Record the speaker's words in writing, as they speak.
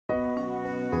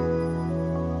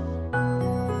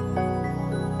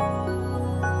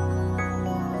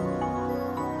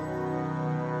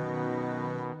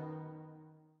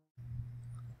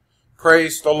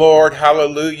Praise the Lord.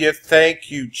 Hallelujah.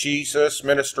 Thank you, Jesus.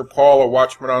 Minister Paul, a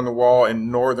watchman on the wall in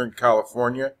Northern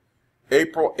California,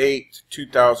 April 8th,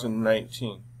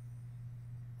 2019.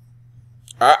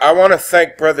 I want to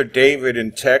thank Brother David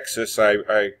in Texas.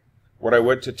 When I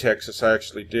went to Texas, I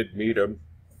actually did meet him.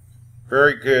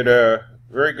 Very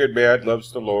good man,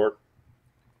 loves the Lord.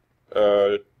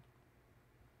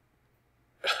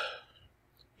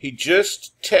 He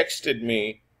just texted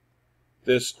me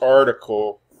this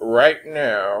article right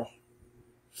now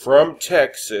from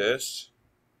Texas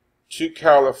to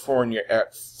California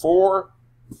at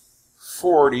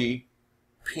 4:40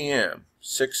 p.m.,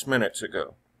 6 minutes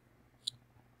ago.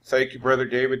 Thank you, Brother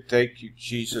David. Thank you,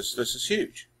 Jesus. This is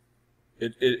huge.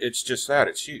 It's just that.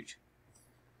 It's huge.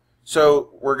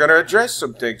 So we're going to address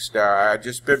some things now. I've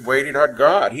just been waiting on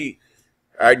God.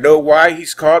 I know why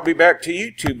He's called me back to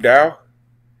YouTube now.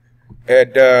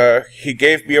 And He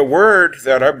gave me a word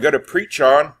that I'm going to preach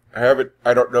on.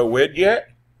 I don't know when yet,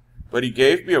 but He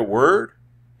gave me a word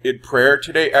in prayer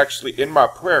today, actually in my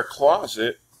prayer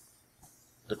closet,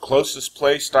 the closest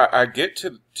place I get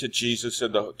to Jesus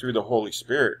through the Holy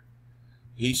Spirit.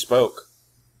 He spoke.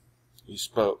 He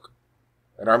spoke.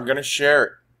 And I'm going to share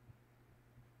it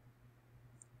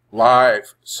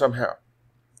live somehow.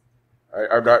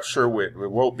 I'm not sure when.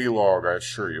 It won't be long, I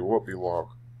assure you. It won't be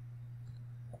long.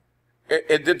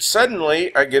 And then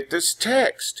suddenly I get this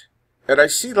text. And I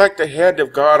see like the hand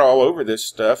of God all over this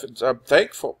stuff. And I'm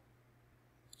thankful.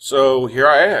 So here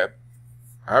I am.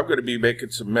 I'm going to be making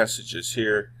some messages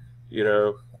here, you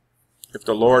know, if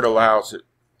the Lord allows it.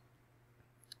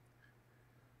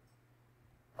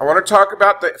 I want to talk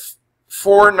about the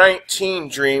 419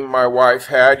 dream my wife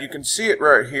had. You can see it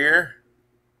right here.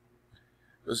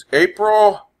 It was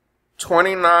April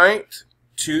 29th,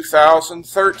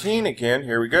 2013 again.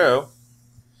 Here we go.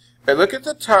 And look at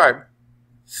the time.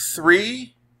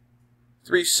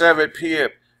 3:37 p.m.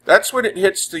 That's when it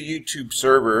hits the YouTube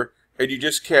server, and you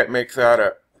just can't make that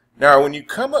up. Now, when you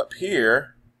come up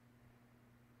here,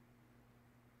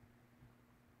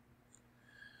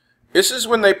 this is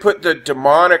when they put the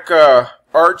demonic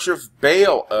Arch of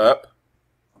Baal up.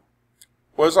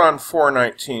 Was on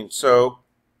 419. So,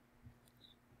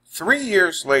 3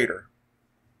 years later,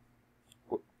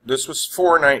 this was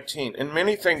 419, and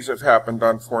many things have happened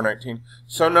on 419.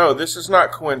 So no, this is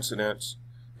not coincidence.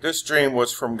 This dream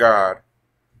was from God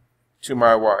to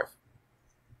my wife.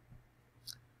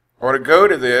 I want to go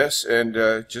to this and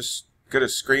just get a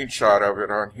screenshot of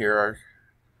it on here.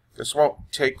 This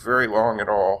won't take very long at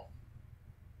all.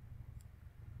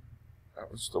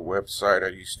 That was the website I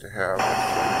used to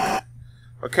have.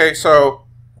 Okay, so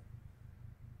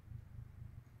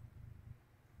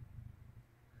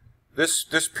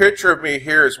This picture of me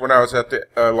here is when I was at the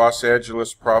Los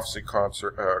Angeles Prophecy Prophecy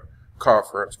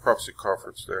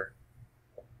Conference there.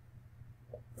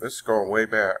 This is going way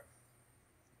back.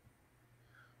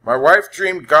 My wife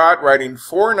dreamed God writing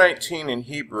 419 in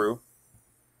Hebrew,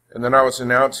 and then I was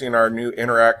announcing our new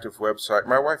interactive website.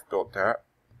 My wife built that.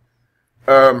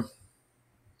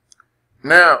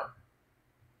 Now,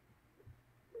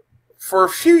 for a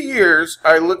few years,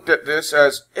 I looked at this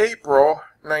as April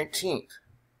 19th.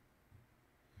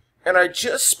 And I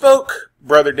just spoke,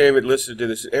 Brother David, listen to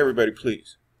this, everybody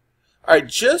please. I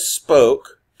just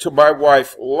spoke to my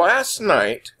wife last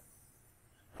night,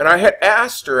 and I had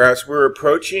asked her as we were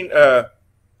approaching the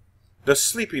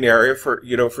sleeping area for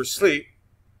sleep.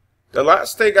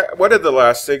 One of the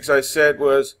last things I said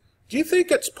was, do you think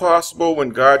it's possible when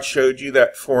God showed you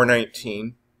that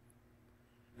 419,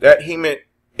 that He meant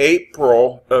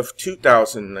April of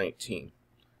 2019?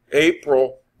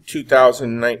 April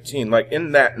 2019, like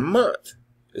in that month.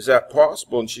 Is that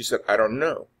possible? And she said, I don't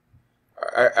know.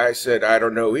 I said, I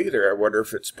don't know either. I wonder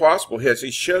if it's possible. Has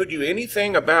He showed you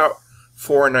anything about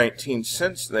 419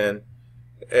 since then?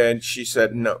 And she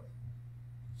said, no.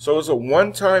 So it was a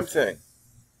one-time thing.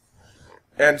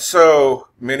 And so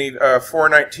many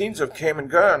 419s have came and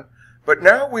gone. But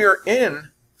now we are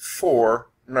in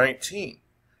 419,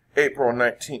 April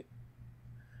 19th.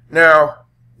 Now,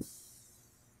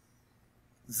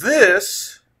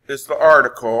 this is the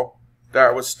article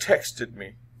that was texted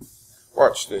me.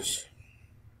 Watch this.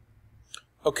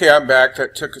 Okay, I'm back.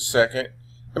 That took a second.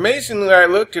 Amazingly, I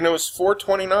looked and it was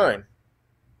 429.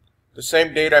 The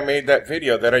same date I made that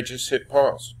video that I just hit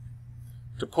pause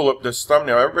to pull up this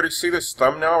thumbnail. Everybody see this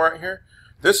thumbnail right here?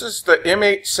 This is the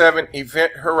M87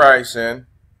 Event Horizon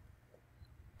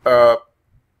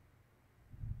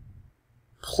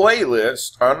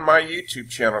playlist on my YouTube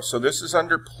channel. So this is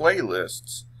under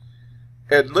playlists.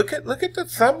 And look at the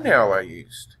thumbnail I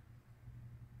used.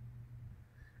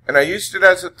 And I used it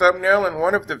as a thumbnail in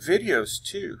one of the videos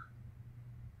too.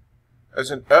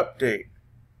 as an update.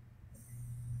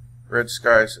 Red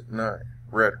skies at night.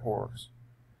 Red horse.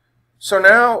 So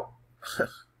now,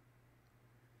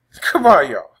 come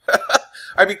on, y'all.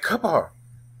 I mean, come on.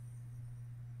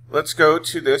 Let's go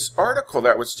to this article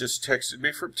that was just texted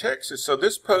me from Texas. So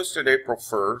this posted April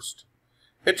 1st.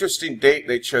 Interesting date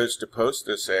they chose to post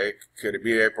this, eh? Could it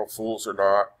be April Fool's or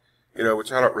not? You know,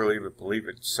 which I don't really even believe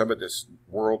in some of this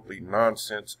worldly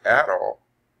nonsense at all.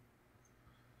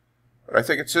 But I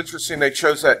think it's interesting they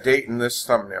chose that date in this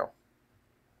thumbnail.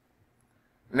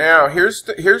 Now, here's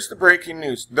the breaking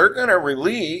news. They're going to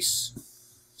release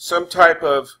some type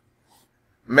of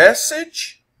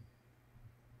message.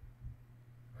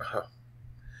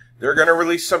 They're going to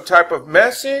release some type of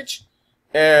message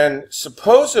and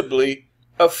supposedly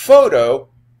a photo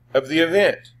of the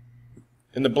event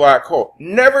in the black hole.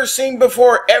 Never seen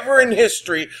before ever in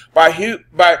history by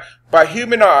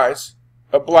human eyes,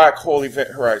 a black hole event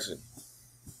horizon.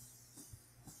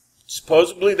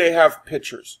 Supposedly they have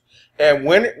pictures. And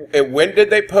when did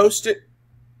they post it?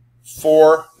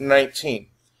 4/19.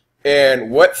 And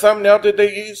what thumbnail did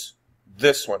they use?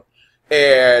 This one.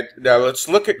 And now let's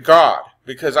look at God,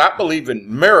 because I believe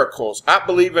in miracles. I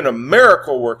believe in a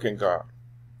miracle working God.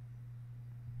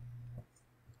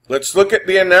 Let's look at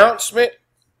the announcement.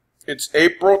 It's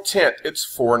April 10th. It's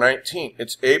 4/19.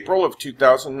 It's April of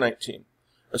 2019.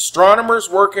 Astronomers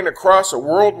working across a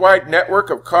worldwide network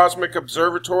of cosmic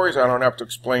observatories. I don't have to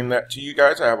explain that to you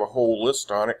guys. I have a whole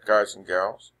list on it, guys and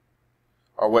gals,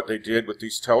 on what they did with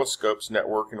these telescopes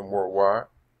networking them worldwide.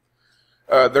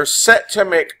 They're set to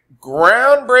make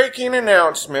groundbreaking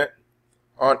announcement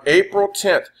on April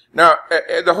 10th. Now,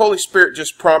 the Holy Spirit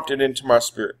just prompted into my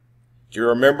spirit. Do you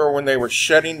remember when they were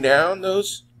shutting down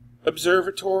those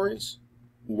observatories?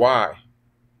 Why?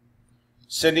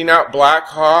 Sending out Black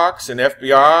Hawks and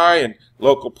FBI and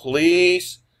local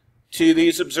police to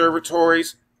these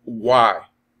observatories. Why?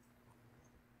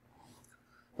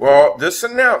 Well, this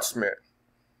announcement,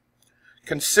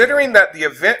 considering that the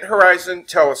Event Horizon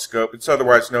Telescope, it's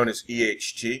otherwise known as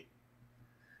EHT,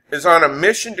 is on a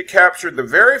mission to capture the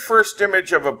very first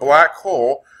image of a black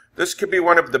hole, this could be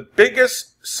one of the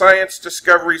biggest science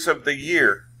discoveries of the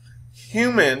year.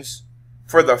 Humans,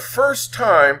 for the first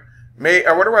time, may,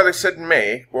 I wonder why they said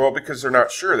may. Well, because they're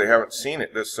not sure. They haven't seen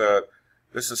it. This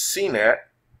is CNET.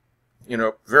 You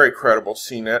know, very credible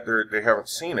CNET. They haven't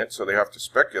seen it, so they have to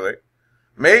speculate.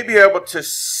 May be able to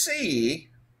see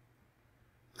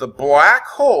the black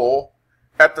hole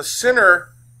at the center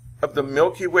of the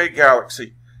Milky Way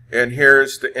galaxy. And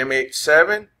here's the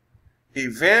M87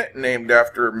 event named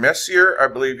after Messier, I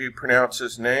believe you pronounce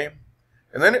his name.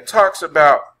 And then it talks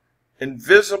about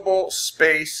invisible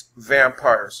space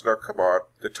vampires. Now, come on,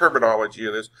 the terminology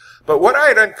of this. But what I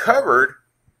had uncovered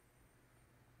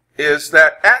is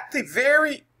that at the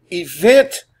very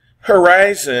event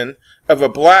horizon of a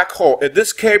black hole, and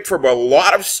this came from a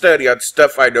lot of study on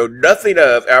stuff I know nothing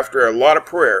of after a lot of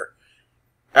prayer,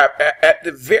 at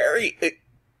the very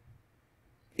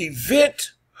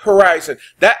event horizon,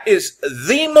 that is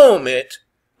the moment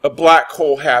a black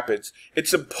hole happens.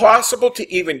 It's impossible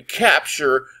to even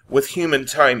capture with human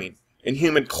timing and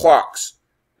human clocks,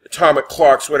 atomic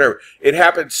clocks, whatever. It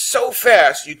happens so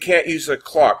fast you can't use a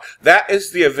clock. That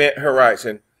is the event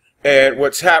horizon. And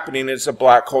what's happening is a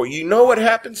black hole. You know what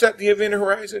happens at the event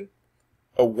horizon?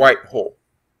 A white hole.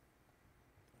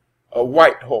 A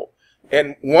white hole.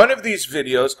 And one of these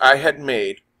videos I had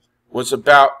made was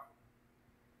about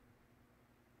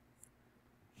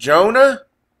Jonah,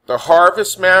 the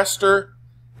harvest master,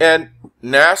 and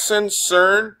NASA and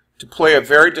CERN to play a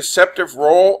very deceptive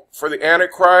role for the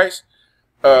Antichrist.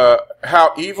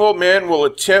 How evil men will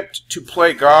attempt to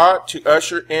play God to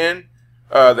usher in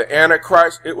the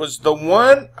Antichrist. It was the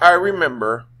one I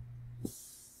remember.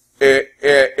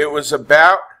 It was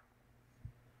about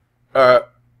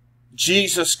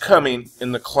Jesus coming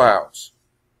in the clouds.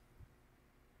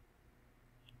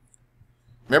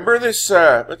 Remember this?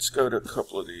 Let's go to a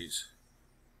couple of these.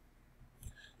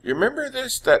 You remember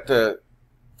this, that the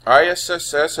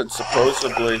ISS had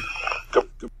supposedly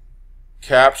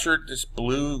captured this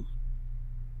blue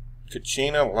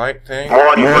Kachina light thing?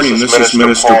 Morning, this is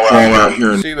Minister Paul out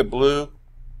here. See the blue?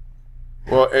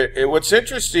 Well, what's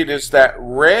interesting is that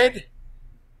red,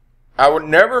 I would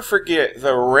never forget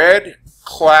the red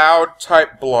cloud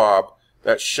type blob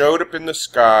that showed up in the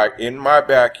sky in my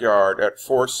backyard at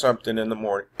 4 something in the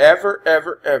morning. Ever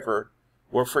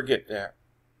will forget that.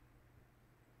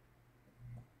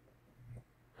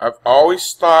 I've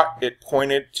always thought it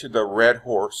pointed to the red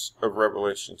horse of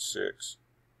Revelation 6.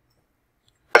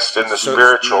 In the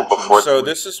spiritual before. So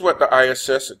this is what the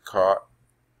ISS had caught.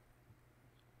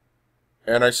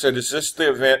 And I said, is this the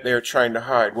event they're trying to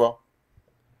hide? Well,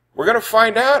 we're going to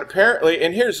find out, apparently.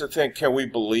 And here's the thing. Can we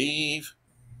believe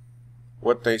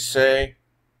what they say?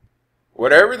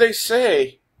 Whatever they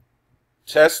say,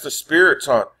 test the spirits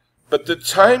on. But the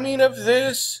timing of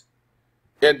this,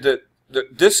 and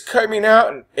this coming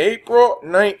out in April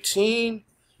 19,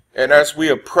 and as we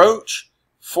approach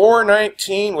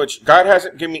 4/19, which God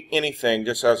hasn't given me anything,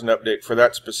 just as an update for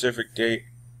that specific date,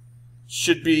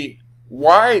 should be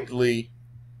widely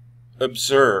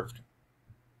observed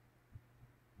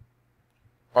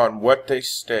on what they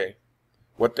say.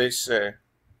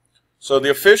 So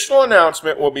the official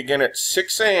announcement will begin at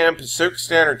 6 a.m. Pacific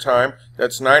Standard Time,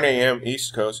 that's 9 a.m.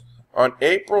 East Coast, on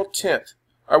April 10th.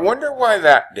 I wonder why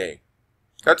that day?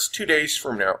 That's 2 days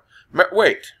from now.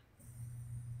 Wait,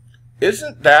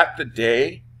 isn't that the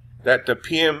day that the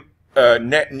PM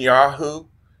Netanyahu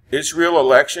Israel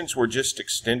elections were just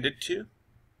extended to?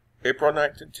 April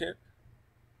 9th and 10th?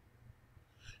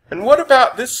 And what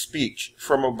about this speech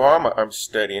from Obama I'm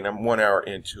studying? I'm 1 hour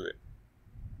into it.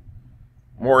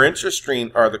 More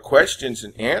interesting are the questions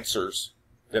and answers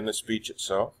than the speech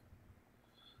itself.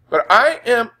 But I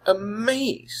am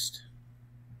amazed.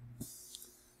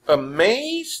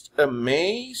 Amazed. And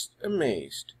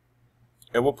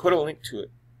we'll put a link to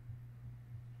it.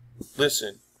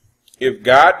 Listen, if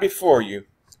God be for you,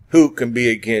 who can be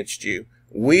against you?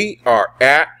 We are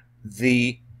at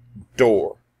the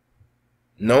door.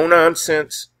 No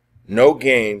nonsense, no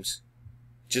games,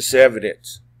 just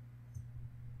evidence.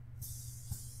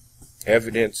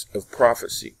 Evidence of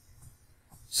prophecy.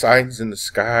 Signs in the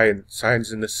sky, and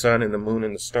signs in the sun and the moon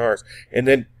and the stars. And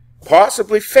then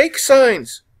possibly fake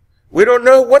signs. We don't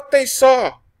know what they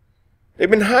saw. They've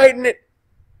been hiding it.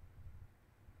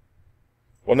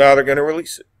 Well, now they're going to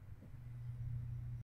release it.